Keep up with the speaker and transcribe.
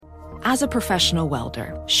As a professional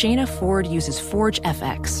welder, Shayna Ford uses Forge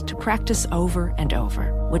FX to practice over and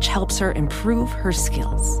over, which helps her improve her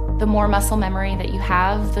skills. The more muscle memory that you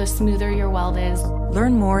have, the smoother your weld is.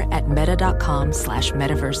 Learn more at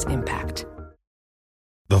meta.com/metaverseimpact.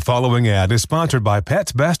 The following ad is sponsored by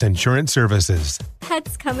Pets Best Insurance Services.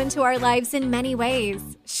 Pets come into our lives in many ways.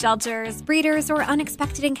 Shelters, breeders, or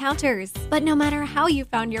unexpected encounters. But no matter how you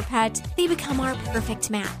found your pet, they become our perfect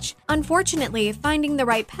match. Unfortunately, finding the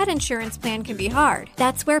right pet insurance plan can be hard.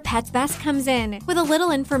 That's where Pets Best comes in. With a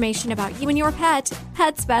little information about you and your pet,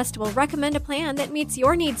 Pets Best will recommend a plan that meets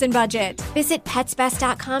your needs and budget. Visit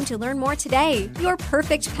PetsBest.com to learn more today. Your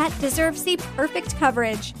perfect pet deserves the perfect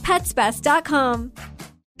coverage. PetsBest.com.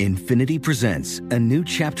 Infiniti presents a new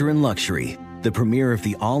chapter in luxury, the premiere of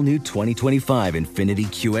the all-new 2025 Infiniti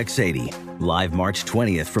QX80, live March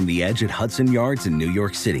 20th from the Edge at Hudson Yards in New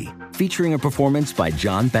York City, featuring a performance by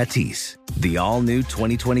John Batiste. The all-new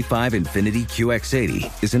 2025 Infiniti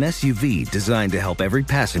QX80 is an SUV designed to help every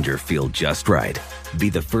passenger feel just right. Be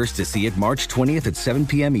the first to see it March 20th at 7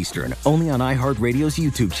 p.m. Eastern, only on iHeartRadio's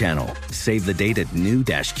YouTube channel. Save the date at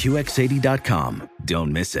new-QX80.com.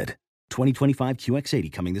 Don't miss it. 2025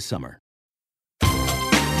 QX80 coming this summer.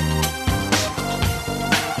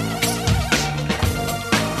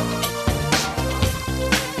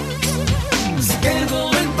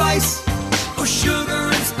 Scandal and vice, or sugar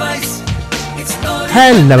and spice.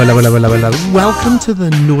 Hello. Welcome to the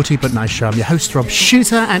Naughty But Nice Show. I'm your host, Rob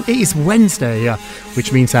Shooter, and it is Wednesday,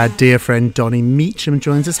 which means our dear friend Donnie Meacham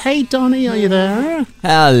joins us. Hey, Donnie, are you there?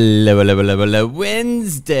 Hello.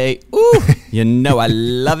 Wednesday. Ooh, you know I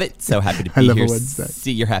love it. So happy to be here.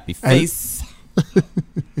 See your happy face.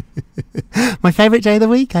 My favourite day of the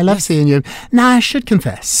week. I love seeing you. Now, I should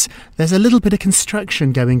confess, there's a little bit of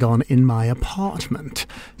construction going on in my apartment.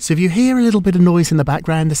 So if you hear a little bit of noise in the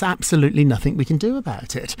background, there's absolutely nothing we can do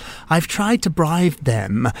about it. I've tried to bribe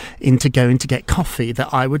them into going to get coffee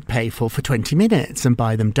that I would pay for 20 minutes and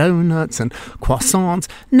buy them donuts and croissants.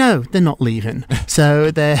 No, they're not leaving.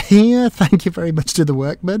 So they're here. Thank you very much to the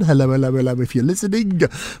workmen. Hello, if you're listening.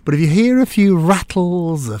 But if you hear a few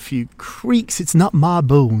rattles, a few creaks, it's not my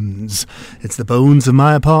bones. It's the bones of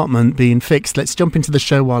my apartment being fixed. Let's jump into the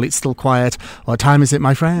show while it's still quiet. What time is it,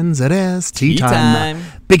 my friends? It is tea time.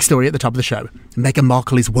 Big story at the top of the show. Meghan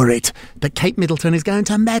Markle is worried that Kate Middleton is going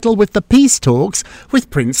to meddle with the peace talks with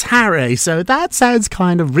Prince Harry. So that sounds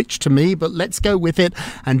kind of rich to me, but let's go with it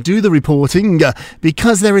and do the reporting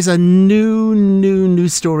because there is a new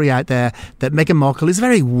story out there that Meghan Markle is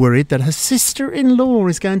very worried that her sister-in-law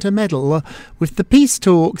is going to meddle with the peace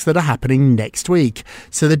talks that are happening next week.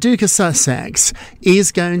 So the Duke of Sussex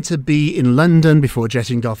is going to be in London before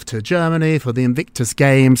jetting off to Germany for the Invictus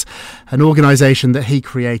Games, an organisation that he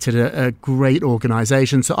created, a great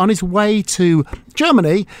organisation. So on his way to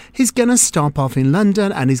Germany, he's going to stop off in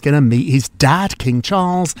London and he's going to meet his dad, King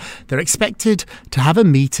Charles. They're expected to have a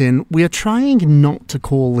meeting. We are trying not to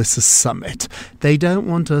call this a summit. They don't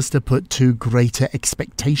want us to put too greater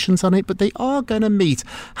expectations on it, but they are going to meet.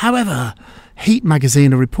 However, Heat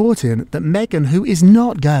magazine are reporting that Meghan, who is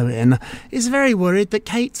not going, is very worried that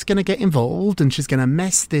Kate's going to get involved and she's going to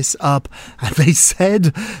mess this up. And they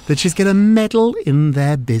said that she's going to meddle in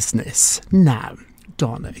their business. Now,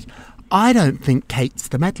 Donnie, I don't think Kate's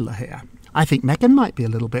the meddler here. I think Meghan might be a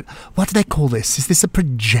little bit. What do they call this? Is this a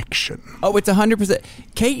projection? Oh, it's 100%.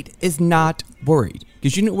 Kate is not worried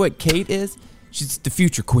because you know what Kate is? She's the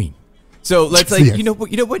future queen. So let's Yes. you know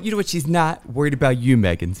what she's not worried about you,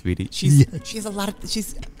 Meghan, sweetie. She's she's a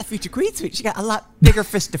future queen, sweetie. She got a lot bigger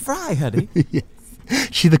fish to fry, honey. Yes.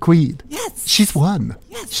 She's the queen. Yes. She's won.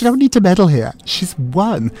 Yes. She don't need to meddle here. She's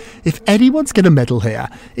won. If anyone's going to meddle here,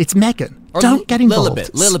 it's Meghan. Don't get involved.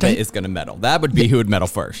 Lilibet is going to meddle. That would be who would meddle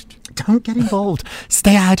first. Don't get involved.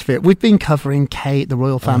 Stay out of it. We've been covering Kate, the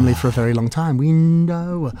royal family, for a very long time. We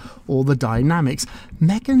know all the dynamics.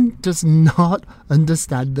 Meghan does not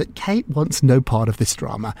understand that Kate wants no part of this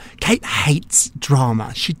drama. Kate hates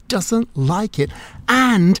drama. She doesn't like it.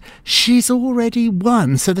 And she's already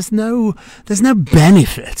won. So there's no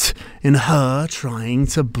benefit in her trying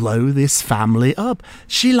to blow this family up.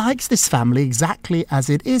 She likes this family exactly as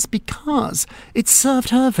it is because it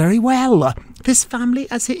served her very well. This family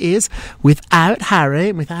as it is, without Harry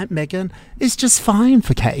and without Meghan, is just fine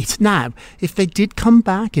for Kate. Now, if they did come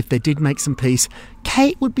back, if they did make some peace,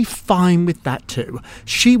 Kate would be fine with that too.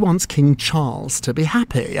 She wants King Charles to be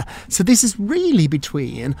happy. So this is really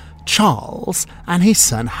between Charles and his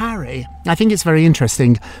son Harry. I think it's very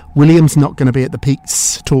interesting. William's not going to be at the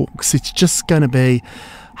peace talks. It's just going to be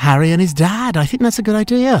Harry and his dad. I think that's a good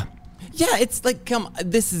idea. Yeah, it's like,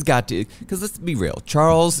 this has got to, because let's be real.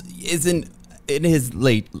 Charles isn't in his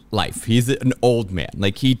late life. He's an old man.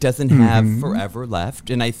 Like, he doesn't have forever left.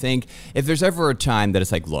 And I think if there's ever a time that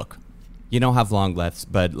it's like, look, you don't have long left,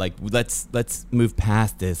 but like, let's move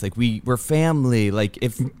past this. Like, we're family. Like,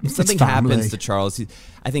 if something happens to Charles,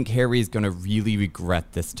 I think Harry is going to really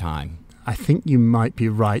regret this time. I think you might be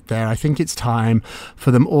right there. I think it's time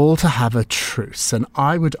for them all to have a truce. And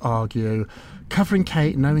I would argue, covering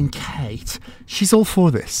Kate, knowing Kate, she's all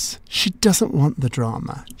for this. She doesn't want the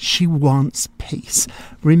drama. She wants peace.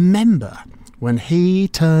 Remember, when he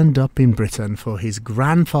turned up in Britain for his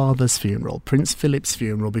grandfather's funeral, Prince Philip's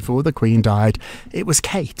funeral, before the Queen died, it was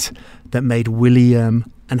Kate that made William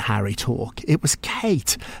and Harry talk. It was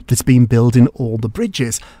Kate that's been building all the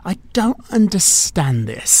bridges. I don't understand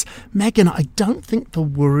this. Meghan, I don't think the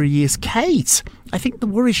worry is Kate. I think the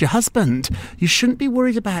worry is your husband. You shouldn't be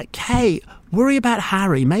worried about Kate. Worry about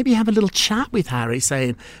Harry. Maybe have a little chat with Harry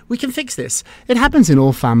saying, we can fix this. It happens in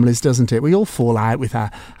all families, doesn't it? We all fall out with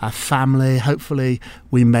our family. Hopefully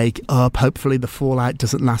we make up. Hopefully the fallout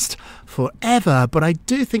doesn't last forever. But I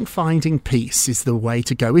do think finding peace is the way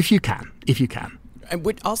to go, if you can.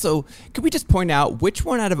 And also, could we just point out which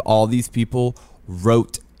one out of all these people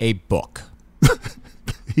wrote a book?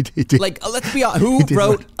 He did. Like, let's be honest, who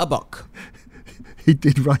wrote a book? He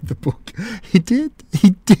did write the book. He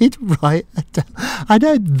did write it down. I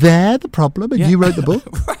know they're the problem, and you wrote the book.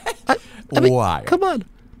 Right. I mean, why? Come on.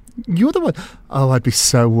 You're the one. Oh, I'd be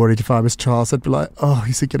so worried if I was Charles. I'd be like, oh,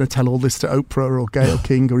 is he going to tell all this to Oprah or Gayle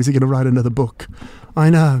King, or is he going to write another book? I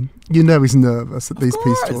know. You know he's nervous at these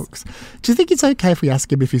peace talks. Do you think it's okay if we ask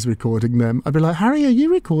him if he's recording them? I'd be like, Harry, are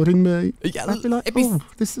you recording me? Yeah, I'd be like,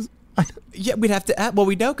 this is... Yeah, we'd have to add. Well,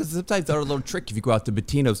 we know because sometimes they're a little trick. If you go out to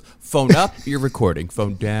Bettino's, phone up, you're recording.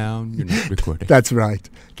 Phone down, you're not recording. That's right.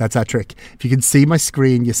 That's our trick. If you can see my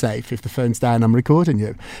screen, you're safe. If the phone's down, I'm recording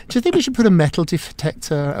you. Do you think we should put a metal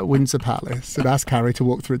detector at Windsor Palace and ask Harry to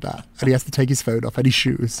walk through that? And he has to take his phone off and his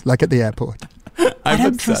shoes, like at the airport. I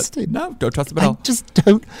don't trust him. No, don't trust him at all. I just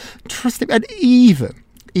don't trust him. And even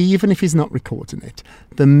if he's not recording it,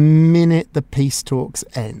 the minute the peace talks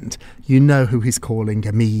end, you know who he's calling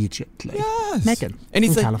immediately. Yes. Meghan and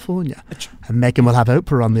he's in California. And Meghan will have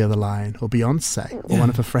Oprah on the other line, or Beyonce, or one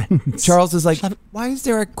of her friends. Charles is like, why is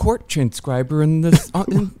there a court transcriber in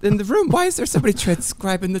the in the room? Why is there somebody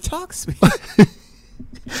transcribing the talk suite?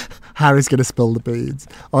 Harry's going to spill the beans.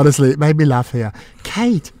 Honestly, it made me laugh here.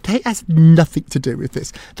 Kate has nothing to do with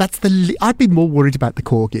this. I'd be more worried about the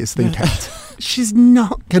corgis than Kate. She's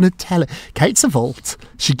not going to tell it. Kate's a vault.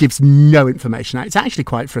 She gives no information out. It's actually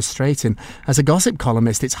quite frustrating. As a gossip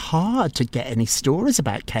columnist, it's hard to get any stories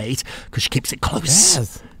about Kate because she keeps it close.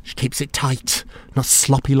 Yes. She keeps it tight, not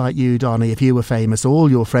sloppy like you, Donnie. If you were famous, all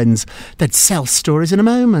your friends, they'd sell stories in a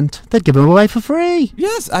moment. They'd give them away for free.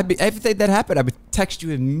 Yes, everything that happened, I would text you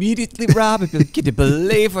immediately, Rob. I'd be like, can you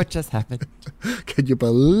believe what just happened? Can you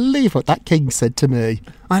believe what that king said to me?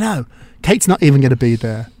 I know. Kate's not even going to be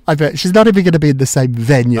there. I bet she's not even going to be in the same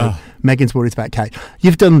venue. Meghan's worried about Kate.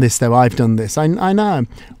 You've done this, though. I've done this. I know.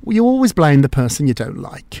 You always blame the person you don't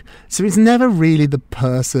like. So it's never really the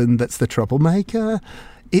person that's the troublemaker.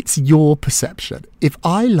 It's your perception. If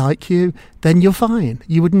I like you, then you're fine.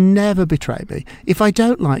 You would never betray me. If I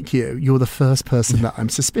don't like you, you're the first person that I'm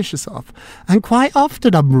suspicious of. And quite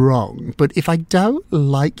often I'm wrong. But if I don't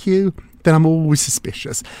like you, then I'm always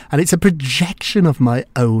suspicious. And it's a projection of my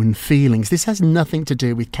own feelings. This has nothing to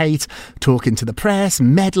do with Kate talking to the press,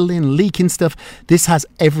 meddling, leaking stuff. This has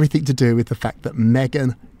everything to do with the fact that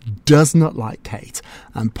Meghan does not like Kate.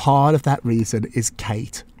 And part of that reason is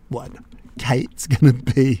Kate won. Kate's going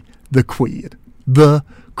to be the Queen. The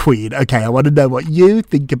Queen. Okay, I want to know what you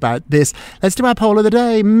think about this. Let's do our poll of the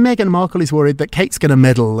day. Meghan Markle is worried that Kate's going to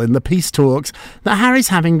meddle in the peace talks that Harry's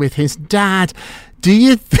having with his dad. Do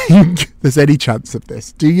you think there's any chance of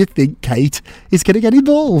this? Do you think Kate is going to get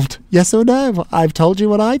involved? Yes or no? I've told you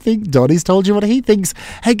what I think. Donnie's told you what he thinks.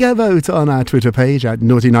 Hey, go vote on our Twitter page at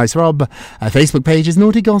Naughty Nice Rob. Our Facebook page is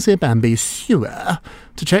Naughty Gossip, and be sure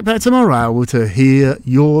to check back tomorrow to hear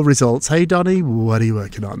your results. Hey, Donnie, what are you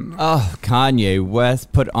working on? Oh, Kanye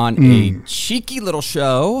West put on a cheeky little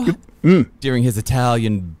show during his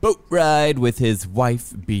Italian boat ride with his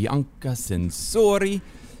wife, Bianca Censori.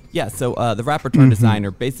 Yeah, so the rapper turned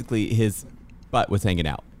designer, basically his butt was hanging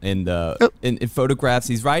out in the in photographs.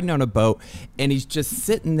 He's riding on a boat, and he's just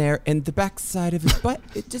sitting there, and the backside of his butt,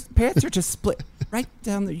 pants are just split right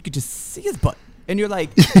down there. You could just see his butt, and you're like,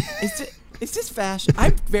 is this fashion?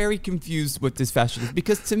 I'm very confused what this fashion is,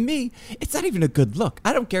 because to me, it's not even a good look.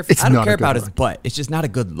 I don't care about his butt. It's just not a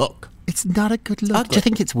good look. It's not a good look. Do you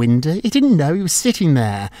think it's windy? He didn't know. He was sitting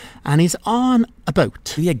there, and he's on a boat.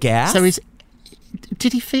 Did he have gas? So he's...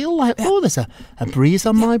 Did he feel like, there's a breeze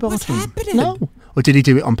on my bottom? What's happening? No. Or did he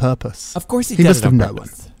do it on purpose? Of course he He did must it on have known.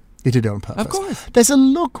 purpose. He did it on purpose. Of course. There's a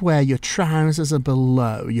look where your trousers are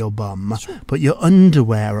below your bum, but your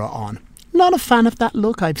underwear are on. Not a fan of that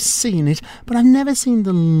look. I've seen it, but I've never seen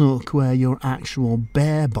the look where your actual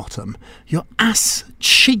bare bottom, your ass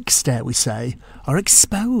cheeks, dare we say, are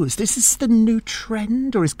exposed. Is this the new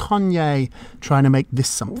trend, or is Kanye trying to make this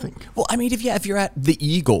something? Well, I mean, if you're at the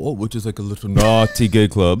Eagle, which is like a little naughty gay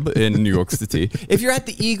club in New York City, if you're at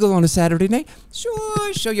the Eagle on a Saturday night,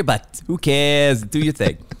 sure, show your butt. Who cares? Do your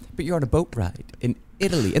thing. But you're on a boat ride in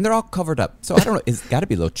Italy, and they're all covered up. So I don't know. It's got to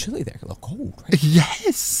be a little chilly there, a little cold, right?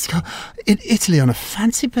 Yes. In Italy on a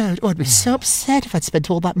fancy boat. Oh, I'd be so upset if I'd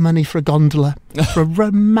spent all that money for a gondola, for a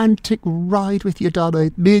romantic ride with you,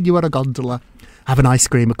 Donna. Me and you on a gondola. Have an ice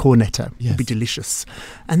cream, a cornetto. Yes. It'd be delicious.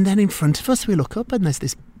 And then in front of us, we look up, and there's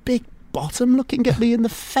this big bottom looking at me in the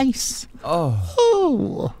face.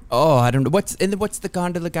 Oh, I don't know. What's the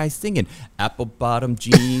gondola guy singing? Apple bottom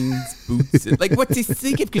jeans, boots. Like, what's he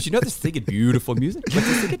singing? Because they're singing beautiful music. What's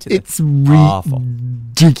he singing to them? It's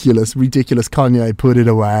ridiculous. Kanye, put it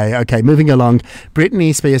away. Okay, moving along.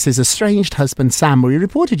 Britney Spears' estranged husband, Sam, we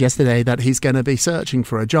reported yesterday that he's going to be searching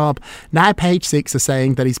for a job. Now, Page 6 are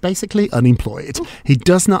saying that he's basically unemployed. He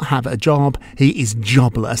does not have a job. He is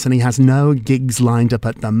jobless, and he has no gigs lined up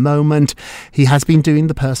at the moment. He has been doing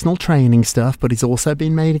the personal training stuff, but he's also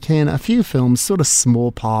been making a few films, sort of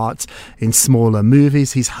small parts in smaller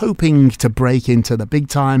movies. He's hoping to break into the big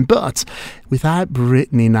time, but without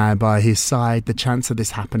Britney now by his side, the chance of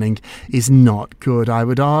this happening is not good. I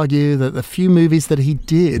would argue that the few movies that he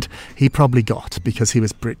did, he probably got because he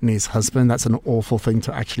was Britney's husband. That's an awful thing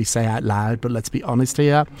to actually say out loud, but let's be honest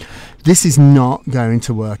here. This is not going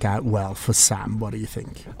to work out well for Sam. What do you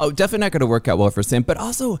think? Oh, definitely not going to work out well for Sam, but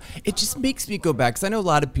also it just makes me go back, because I know a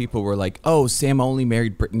lot of people were like, oh, Sam only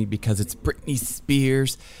married Britney because it's Britney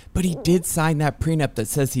Spears, but he did sign that prenup that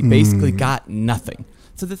says he basically got nothing.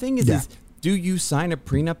 So the thing is do you sign a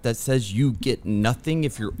prenup that says you get nothing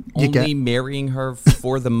if you're only marrying her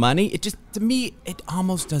for the money? It just, to me, it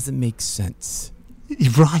almost doesn't make sense.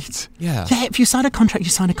 Right. Yeah. Yeah, if you sign a contract,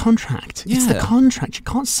 you sign a contract. Yeah. It's the contract. You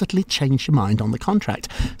can't subtly change your mind on the contract.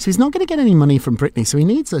 So he's not going to get any money from Britney, so he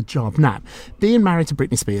needs a job. Now, being married to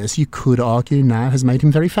Britney Spears, you could argue now has made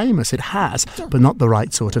him very famous. It has, but not the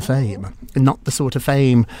right sort of fame. And not the sort of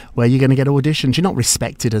fame where you're going to get auditions. You're not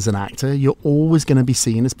respected as an actor. You're always going to be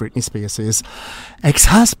seen as Britney Spears'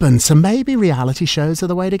 ex-husband. So maybe reality shows are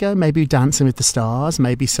the way to go. Maybe Dancing with the Stars.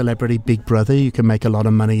 Maybe Celebrity Big Brother. You can make a lot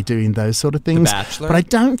of money doing those sort of things. The Bachelor. But I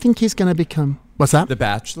don't think he's going to become... What's that? The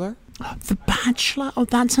Bachelor? The Bachelor? Oh,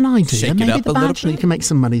 that's an idea. Shake it Maybe up The a little Bachelor, bit. you can make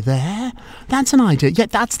some money there. That's an idea. Yeah,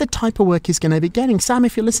 that's the type of work he's going to be getting. Sam,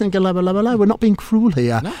 if you're listening, go low. We're not being cruel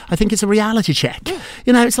here. No. I think it's a reality check. Yeah.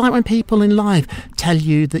 You know, it's like when people in life tell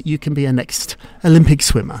you that you can be a next Olympic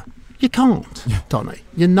swimmer. You can't, Donny.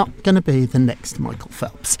 You're not going to be the next Michael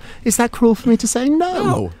Phelps. Is that cruel for me to say?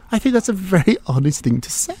 No. I think that's a very honest thing to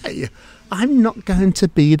say. I'm not going to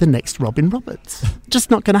be the next Robin Roberts. Just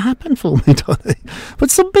not going to happen for me, Donny. But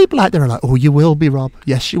some people out there are like, oh, you will be, Rob.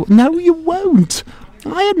 Yes, you will. No, you won't.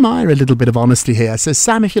 I admire a little bit of honesty here. So,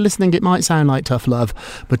 Sam, if you're listening, it might sound like tough love,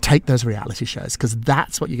 but take those reality shows, because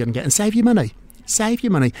that's what you're going to get. And save your money. Save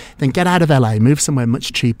your money, then get out of LA, move somewhere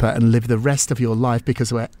much cheaper and live the rest of your life,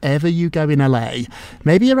 because wherever you go in LA,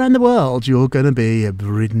 maybe around the world, you're going to be a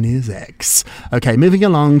Britney's ex. Okay, moving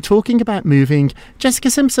along, talking about moving, Jessica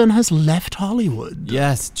Simpson has left Hollywood.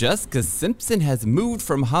 Yes, Jessica Simpson has moved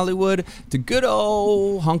from Hollywood to good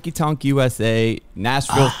old honky-tonk USA,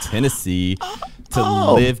 Nashville, Tennessee,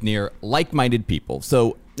 to live near like-minded people.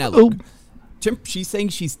 So, now look, she's saying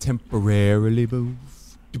she's temporarily moved.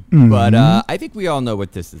 But I think we all know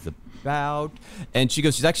what this is about. And she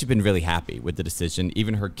goes, she's actually been really happy with the decision.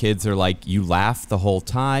 Even her kids are like, you laugh the whole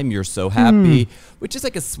time. You're so happy, which is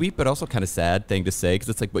like a sweet but also kind of sad thing to say, because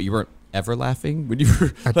it's like, what, you weren't ever laughing when you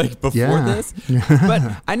were like before this?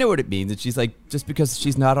 But I know what it means. And she's like, just because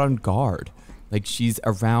she's not on guard, like she's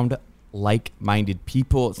around like-minded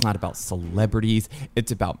people. It's not about celebrities.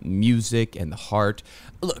 It's about music and the heart.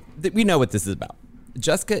 Look, we know what this is about.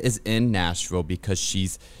 Jessica is in Nashville because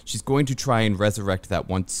she's going to try and resurrect that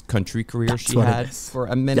once country career she had for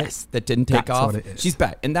a minute that didn't take off. She's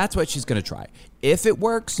back, and that's what she's going to try. If it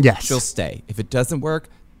works, she'll stay. If it doesn't work,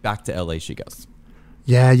 back to LA she goes.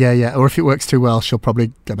 Yeah. Or if it works too well, she'll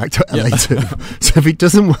probably go back to LA too. So if it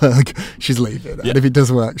doesn't work, she's leaving. And if it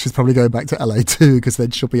does work, she's probably going back to LA too, because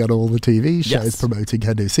then she'll be on all the TV shows promoting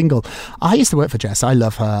her new single. I used to work for Jess. I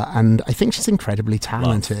love her, and I think she's incredibly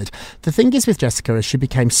talented. The thing is with Jessica is she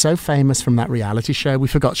became so famous from that reality show, we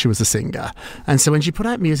forgot she was a singer. And so when she put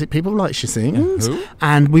out music, people were like, she sings.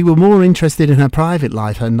 And we were more interested in her private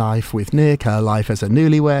life, her life with Nick, her life as a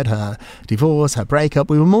newlywed, her divorce, her breakup.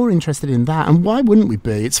 We were more interested in that. And why wouldn't we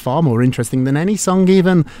be? It's far more interesting than any song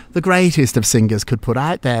even the greatest of singers could put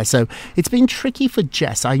out there. So it's been tricky for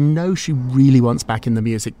Jess. I know she really wants back in the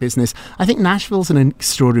music business. I think Nashville's an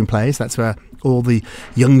extraordinary place. That's where all the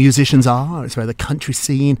young musicians are. It's where the country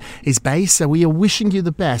scene is based. So we are wishing you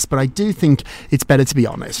the best, but I do think it's better to be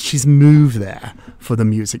honest. She's moved there for the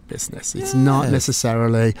music business. It's not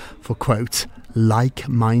necessarily for, quote,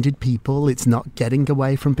 like-minded people. It's not getting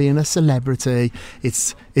away from being a celebrity.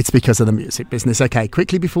 It's because of the music business. Okay,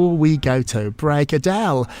 quickly before we go to break,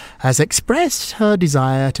 Adele has expressed her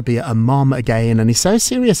desire to be a mom again and is so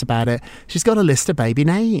serious about it, she's got a list of baby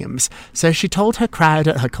names. So she told her crowd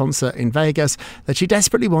at her concert in Vegas that she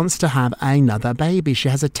desperately wants to have another baby. She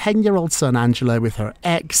has a 10-year-old son, Angelo, with her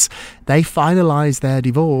ex. They finalised their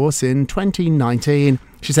divorce in 2019.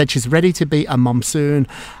 She said she's ready to be a mom soon,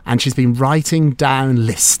 and she's been writing down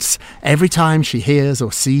lists. Every time she hears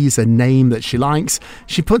or sees a name that she likes,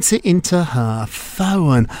 she puts it into her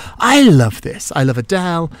phone. I love this. I love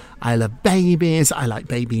Adele. I love babies. I like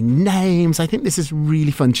baby names. I think this is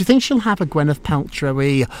really fun. Do you think she'll have a Gwyneth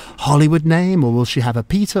Paltrow-y Hollywood name, or will she have a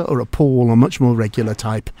Peter or a Paul, or much more regular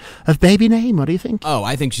type of baby name? What do you think? Oh,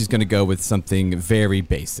 I think she's going to go with something very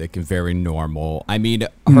basic and very normal. I mean,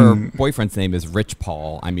 her boyfriend's name is Rich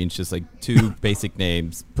Paul. I mean, it's just like two basic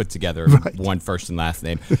names put together, one first and last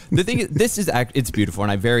name. The thing is, it's beautiful,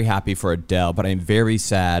 and I'm very happy for Adele, but I'm very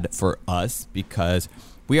sad for us because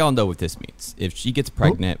we all know what this means. If she gets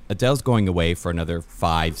pregnant, Adele's going away for another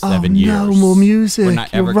 5-7 years. No more music. We're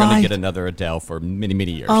not ever going to get another Adele for many,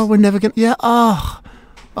 many years. Oh, we're never going to. Yeah. Oh,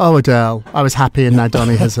 Adele. I was happy, and now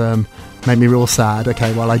Donnie has made me real sad.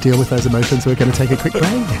 Okay, while I deal with those emotions, we're going to take a quick break,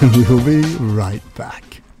 and we will be right back.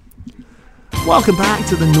 Welcome back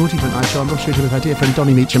to the Naughty But Nice Show. I'm Ross Shooter with our dear friend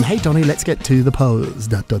Donnie Meacham. Hey Donnie, let's get to the polls.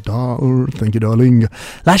 Thank you, darling.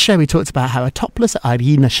 Last show we talked about how a topless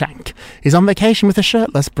Irina Shank is on vacation with a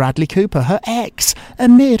shirtless Bradley Cooper, her ex,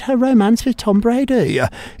 amid her romance with Tom Brady.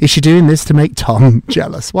 Is she doing this to make Tom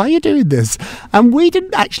jealous? Why are you doing this? And we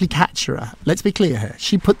didn't actually catch her. Let's be clear here.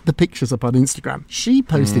 She put the pictures up on Instagram. She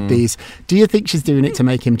posted these. Do you think she's doing it to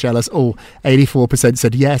make him jealous? Oh, 84%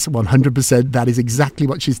 said yes, 100% that is exactly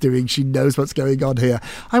what she's doing. She knows what's going on here.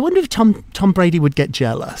 I wonder if Tom Brady would get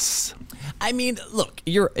jealous. I mean, look,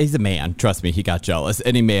 he's a man. Trust me, he got jealous.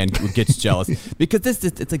 Any man gets jealous because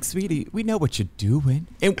it's like, sweetie, we know what you're doing,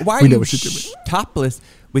 and why are you topless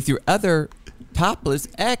with your other topless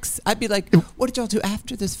ex? I'd be like, what did y'all do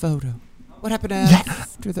after this photo? What happened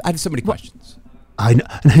after I have so many questions. I know.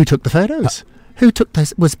 And who took the photos? Who took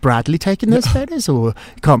those? Was Bradley taking those photos, or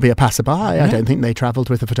it can't be a passerby? I don't think they travelled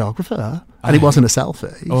with a photographer, and it wasn't a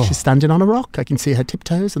selfie. She's standing on a rock. I can see her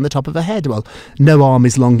tiptoes and the top of her head. Well, no arm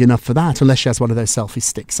is long enough for that, unless she has one of those selfie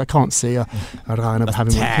sticks. I can't see her around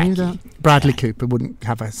having one. Can you do that? Bradley Cooper wouldn't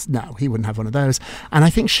have he wouldn't have one of those. And I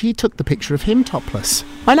think she took the picture of him topless.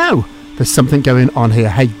 I know. There's something going on here.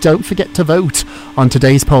 Hey, don't forget to vote on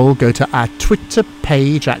today's poll. Go to our Twitter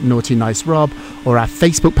page at Naughty Nice Rob or our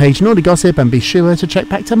Facebook page Naughty Gossip, and be sure to check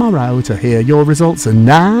back tomorrow to hear your results. And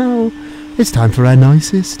now it's time for our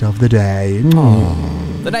nicest of the day.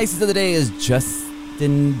 The nicest of the day is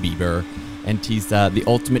Justin Bieber, and he's the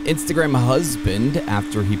ultimate Instagram husband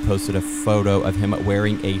after he posted a photo of him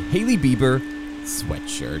wearing a Hailey Bieber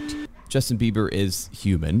sweatshirt. Justin Bieber is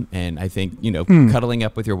human, and I think, cuddling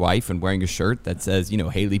up with your wife and wearing a shirt that says,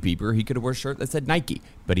 Hailey Bieber, he could have worn a shirt that said Nike,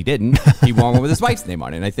 but he didn't. He wore one with his wife's name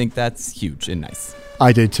on it, and I think that's huge and nice.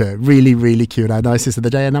 I do too. Really, really cute. Our nicest of the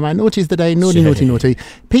day. And now my naughty of the day. Naughty.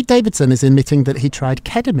 Pete Davidson is admitting that he tried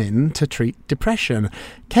ketamine to treat depression.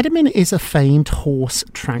 Ketamine is a famed horse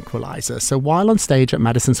tranquilizer. So while on stage at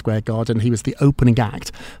Madison Square Garden, he was the opening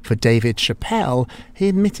act for David Chappelle, he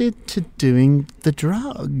admitted to doing the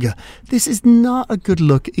drug. This is not a good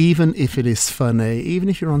look, even if it is funny. Even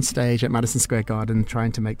if you're on stage at Madison Square Garden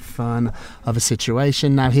trying to make fun of a situation,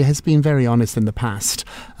 confession now. He has been very honest in the past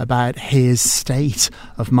about his state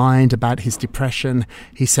of mind, about his depression.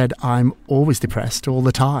 He said, I'm always depressed all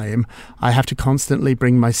the time. I have to constantly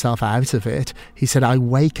bring myself out of it. He said, I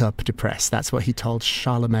wake up depressed. That's what he told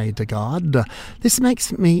Charlemagne de God. This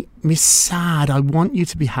makes me sad. I want you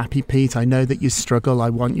to be happy, Pete. I know that you struggle. I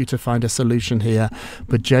want you to find a solution here.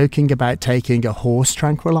 But joking about taking a horse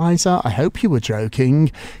tranquilizer, I hope you were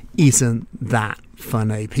joking, isn't that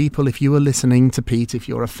funny. People, if you are listening to Pete, if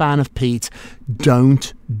you're a fan of Pete,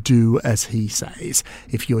 don't do as he says.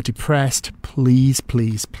 If you're depressed, please,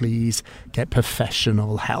 please, please get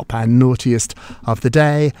professional help. Our naughtiest of the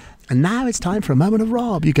day. And now it's time for a moment of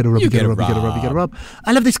Rob. You get a rub, you get a rub, you get a rub, you get a rub.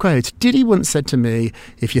 I love this quote. Diddy once said to me,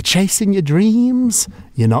 if you're chasing your dreams,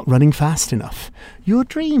 you're not running fast enough. Your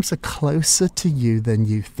dreams are closer to you than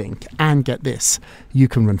you think. And get this, you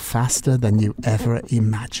can run faster than you ever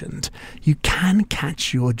imagined. You can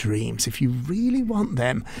catch your dreams. If you really want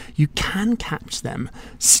them, you can catch them.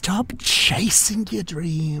 Stop chasing your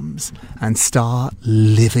dreams and start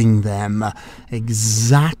living them.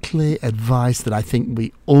 Exactly advice that I think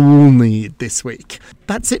we all need this week.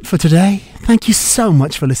 That's it for today. Thank you so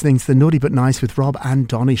much for listening to the Naughty But Nice with Rob and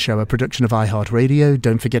Donny show, a production of iHeartRadio.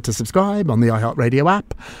 Don't forget to subscribe on the iHeartRadio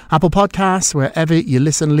app, Apple Podcasts, wherever you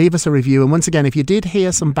listen. Leave us a review. And once again, if you did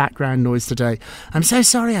hear some background noise today, I'm so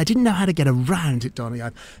sorry. I didn't know how to get around it, Donny.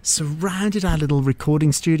 I've surrounded our little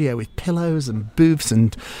recording studio with pillows and booths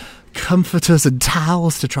and comforters and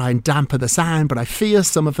towels to try and dampen the sound, but I fear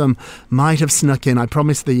some of them might have snuck in. I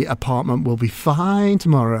promise the apartment will be fine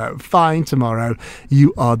tomorrow. Fine tomorrow.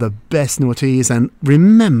 You are the best naughties, and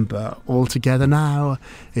remember all together now,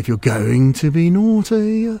 if you're going to be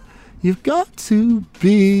naughty, you've got to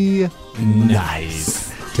be nice.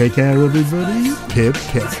 Take care, everybody. Pip,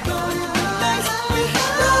 pip.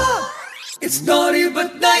 It's Naughty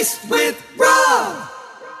But Nice with Rob.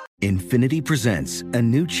 Infinity presents a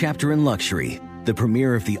new chapter in luxury, the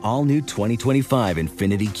premiere of the all-new 2025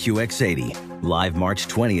 Infinity QX80, live March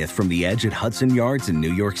 20th from the Edge at Hudson Yards in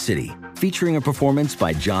New York City, featuring a performance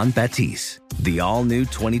by John Batiste. The all-new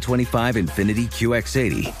 2025 Infinity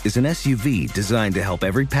QX80 is an SUV designed to help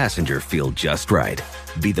every passenger feel just right.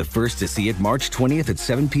 Be the first to see it March 20th at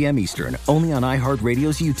 7 p.m. Eastern, only on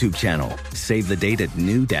iHeartRadio's YouTube channel. Save the date at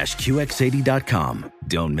new-QX80.com.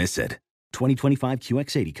 Don't miss it. 2025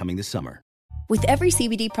 QX80 coming this summer. With every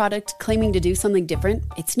CBD product claiming to do something different,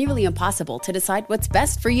 it's nearly impossible to decide what's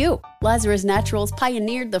best for you. Lazarus Naturals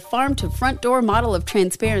pioneered the farm-to-front-door model of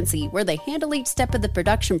transparency, where they handle each step of the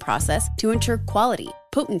production process to ensure quality,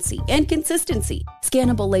 potency, and consistency.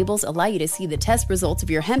 Scannable labels allow you to see the test results of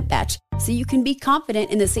your hemp batch, so you can be confident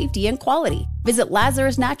in the safety and quality. Visit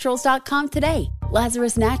LazarusNaturals.com today.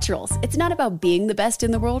 Lazarus Naturals. It's not about being the best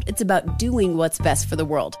in the world, it's about doing what's best for the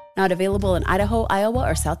world. Not available in Idaho, Iowa,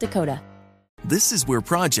 or South Dakota. This is where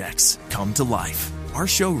projects come to life. Our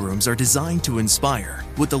showrooms are designed to inspire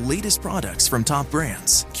with the latest products from top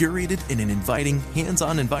brands, curated in an inviting,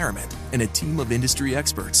 hands-on environment, and a team of industry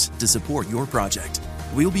experts to support your project.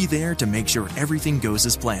 We'll be there to make sure everything goes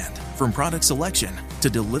as planned, from product selection to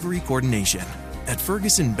delivery coordination. At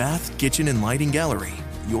Ferguson Bath, Kitchen, and Lighting Gallery,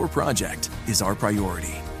 your project is our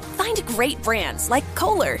priority. Find great brands like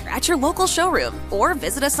Kohler at your local showroom or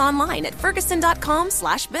visit us online at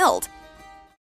ferguson.com/build.